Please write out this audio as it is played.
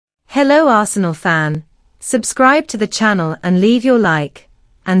Hello Arsenal fan, subscribe to the channel and leave your like,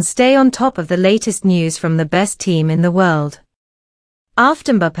 and stay on top of the latest news from the best team in the world.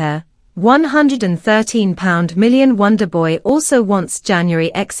 After Mbappé, £113 million wonder boy also wants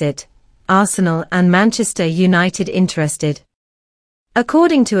January exit, Arsenal and Manchester United interested.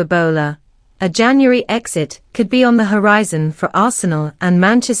 According to Ebola, a January exit could be on the horizon for Arsenal and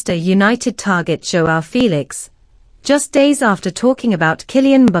Manchester United target João Felix, just days after talking about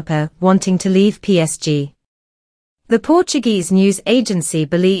Kylian Mbappé wanting to leave PSG. The Portuguese news agency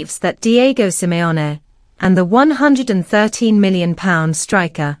believes that Diego Simeone and the £113 million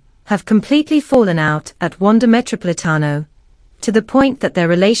striker have completely fallen out at Wanda Metropolitano, to the point that their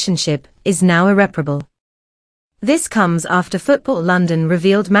relationship is now irreparable. This comes after Football London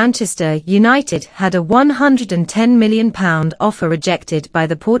revealed Manchester United had a £110 million offer rejected by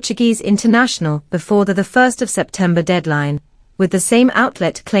the Portuguese international before the 1st of September deadline, with the same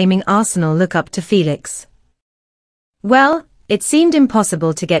outlet claiming Arsenal look up to Felix. Well, it seemed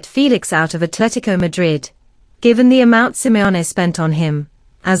impossible to get Felix out of Atletico Madrid, given the amount Simeone spent on him,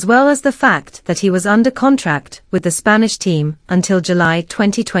 as well as the fact that he was under contract with the Spanish team until July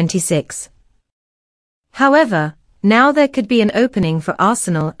 2026. However, now there could be an opening for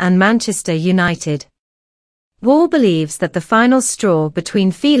Arsenal and Manchester United. Wall believes that the final straw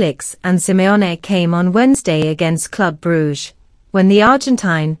between Felix and Simeone came on Wednesday against Club Brugge, when the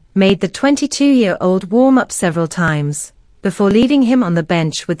Argentine made the 22-year-old warm up several times, before leaving him on the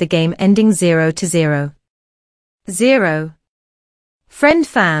bench with the game ending 0-0. Friend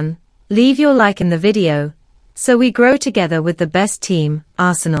fan, leave your like in the video, so we grow together with the best team,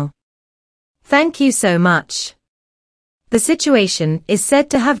 Arsenal. Thank you so much. The situation is said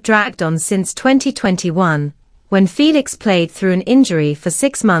to have dragged on since 2021, when Felix played through an injury for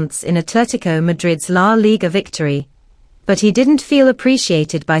 6 months in Atletico Madrid's La Liga victory, but he didn't feel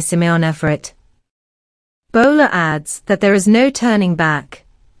appreciated by Simeone for it. Bola adds that there is no turning back,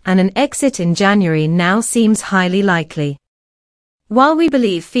 and an exit in January now seems highly likely. While we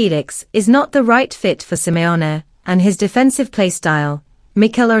believe Felix is not the right fit for Simeone and his defensive playstyle,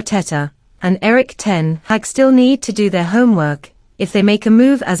 Mikel Arteta and Erik ten Hag still need to do their homework if they make a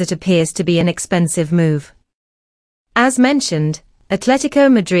move, as it appears to be an expensive move. As mentioned,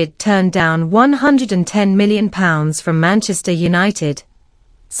 Atletico Madrid turned down £110 million from Manchester United,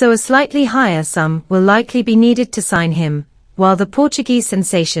 so a slightly higher sum will likely be needed to sign him, while the Portuguese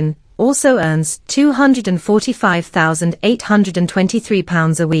sensation also earns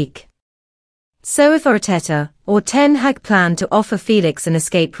 £245,823 a week. So if Arteta or Ten Hag plan to offer Felix an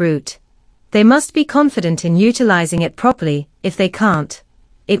escape route, they must be confident in utilizing it properly. If they can't,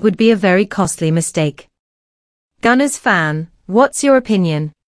 it would be a very costly mistake. Gunners fan, what's your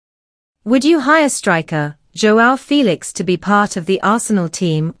opinion? Would you hire striker João Felix to be part of the Arsenal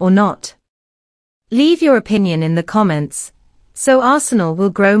team or not? Leave your opinion in the comments, so Arsenal will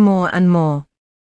grow more and more.